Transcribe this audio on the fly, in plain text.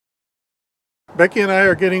Becky and I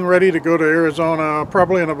are getting ready to go to Arizona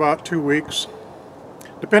probably in about 2 weeks,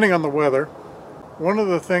 depending on the weather. One of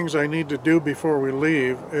the things I need to do before we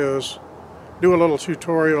leave is do a little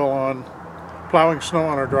tutorial on plowing snow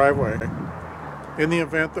on our driveway in the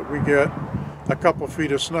event that we get a couple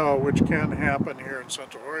feet of snow, which can happen here in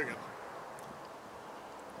Central Oregon.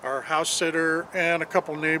 Our house sitter and a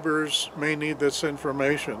couple neighbors may need this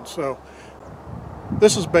information. So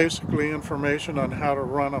this is basically information on how to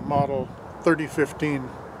run a model 3015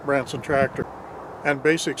 Branson tractor and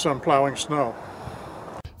basics on plowing snow.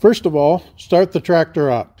 First of all, start the tractor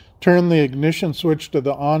up. Turn the ignition switch to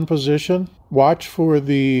the on position. Watch for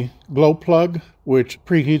the glow plug, which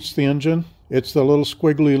preheats the engine. It's the little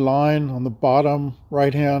squiggly line on the bottom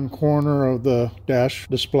right-hand corner of the dash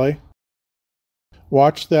display.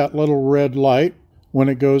 Watch that little red light. When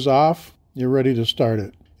it goes off, you're ready to start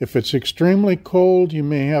it. If it's extremely cold, you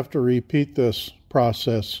may have to repeat this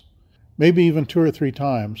process, maybe even 2 or 3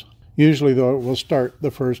 times. Usually, though, it will start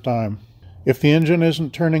the first time. If the engine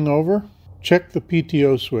isn't turning over, check the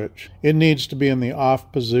PTO switch. It needs to be in the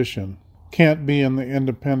off position. Can't be in the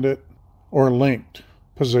independent or linked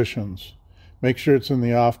positions. Make sure it's in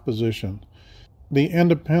the off position. The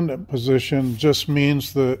independent position just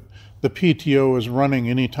means that the PTO is running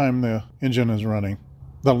anytime the engine is running.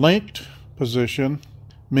 The linked position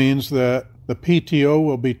means that the PTO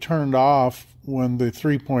will be turned off when the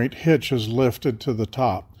 3-point hitch is lifted to the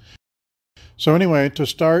top. So anyway, to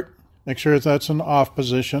start, make sure that's in off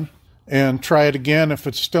position and try it again. If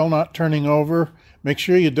it's still not turning over, make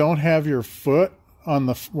sure you don't have your foot on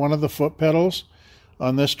one of the foot pedals.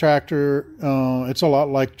 On this tractor, it's a lot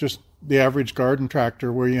like just the average garden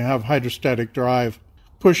tractor where you have hydrostatic drive.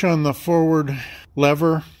 Push on the forward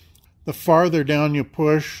lever. The farther down you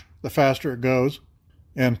push, the faster it goes.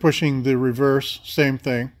 And pushing the reverse, same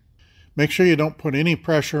thing. Make sure you don't put any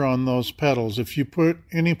pressure on those pedals. If you put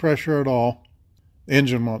any pressure at all, the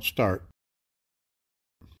engine won't start.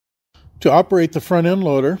 To operate the front end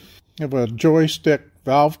loader, you have a joystick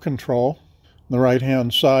valve control on the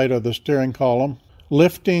right-hand side of the steering column.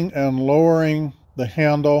 Lifting and lowering the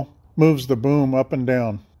handle moves the boom up and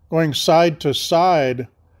down. Going side to side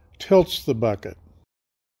tilts the bucket.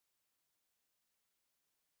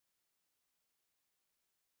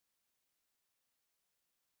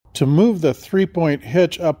 To move the 3-point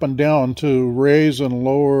hitch up and down to raise and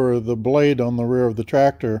lower the blade on the rear of the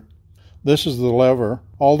tractor, this is the lever.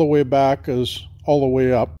 All the way back is all the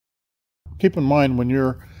way up. Keep in mind when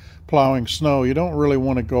you're plowing snow, you don't really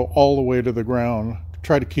want to go all the way to the ground.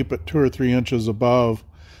 Try to keep it 2 or 3 inches above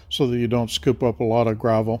so that you don't scoop up a lot of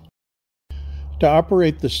gravel. To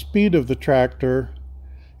operate the speed of the tractor,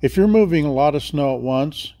 if you're moving a lot of snow at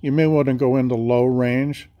once, you may want to go into low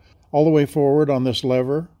range all the way forward on this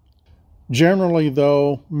lever. Generally,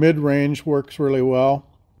 though, mid-range works really well.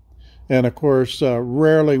 And of course,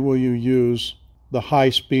 rarely will you use the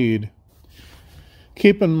high speed.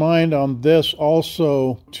 Keep in mind on this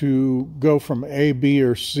also to go from A, B,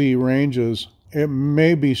 or C ranges. It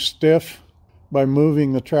may be stiff. By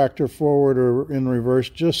moving the tractor forward or in reverse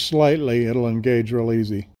just slightly, it'll engage real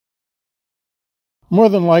easy. More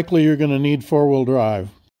than likely, you're going to need 4-wheel drive.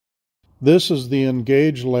 This is the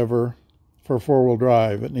engage lever for 4-wheel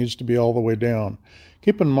drive. It needs to be all the way down.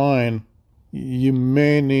 Keep in mind, you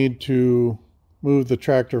may need to move the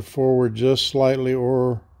tractor forward just slightly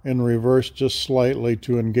or in reverse just slightly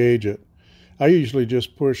to engage it. I usually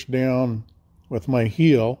just push down with my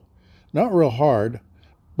heel, not real hard,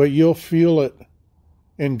 but you'll feel it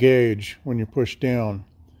engage when you push down.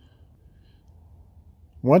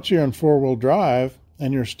 Once you're in 4-wheel drive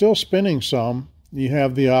and you're still spinning some, you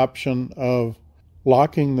have the option of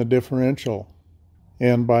locking the differential.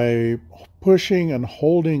 And by pushing and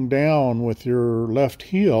holding down with your left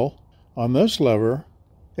heel on this lever,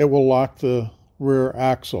 it will lock the rear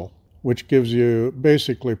axle, which gives you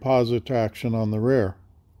basically positive traction on the rear.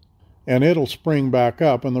 And it'll spring back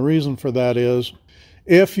up. And the reason for that is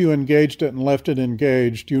if you engaged it and left it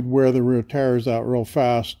engaged, you'd wear the rear tires out real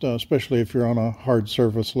fast, especially if you're on a hard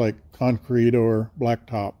surface like concrete or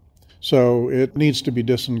blacktop. So it needs to be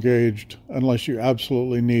disengaged unless you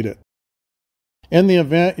absolutely need it. In the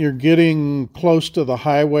event you're getting close to the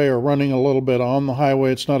highway or running a little bit on the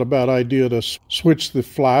highway, it's not a bad idea to switch the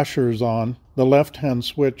flashers on, the left-hand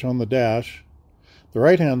switch on the dash. The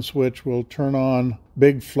right-hand switch will turn on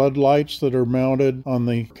big floodlights that are mounted on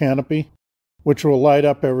the canopy, which will light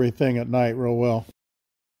up everything at night real well.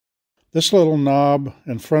 This little knob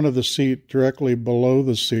in front of the seat, directly below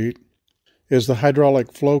the seat, is the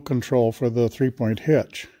hydraulic flow control for the 3-point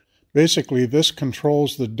hitch. Basically, this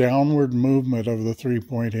controls the downward movement of the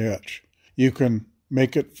 3-point hitch. You can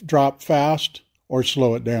make it drop fast or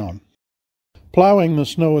slow it down. Plowing the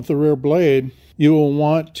snow with the rear blade, you will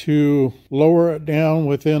want to lower it down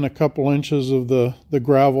within a couple inches of the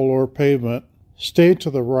gravel or pavement. Stay to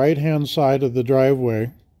the right-hand side of the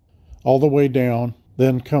driveway all the way down,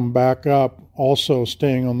 then come back up, also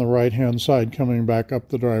staying on the right-hand side, coming back up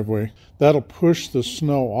the driveway. That'll push the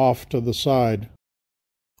snow off to the side.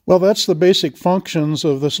 Well, that's the basic functions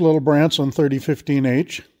of this little Branson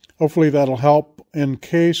 3015H. Hopefully that'll help in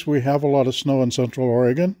case we have a lot of snow in Central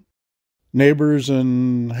Oregon. Neighbors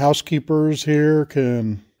and housekeepers here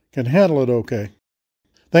can handle it okay.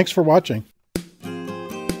 Thanks for watching.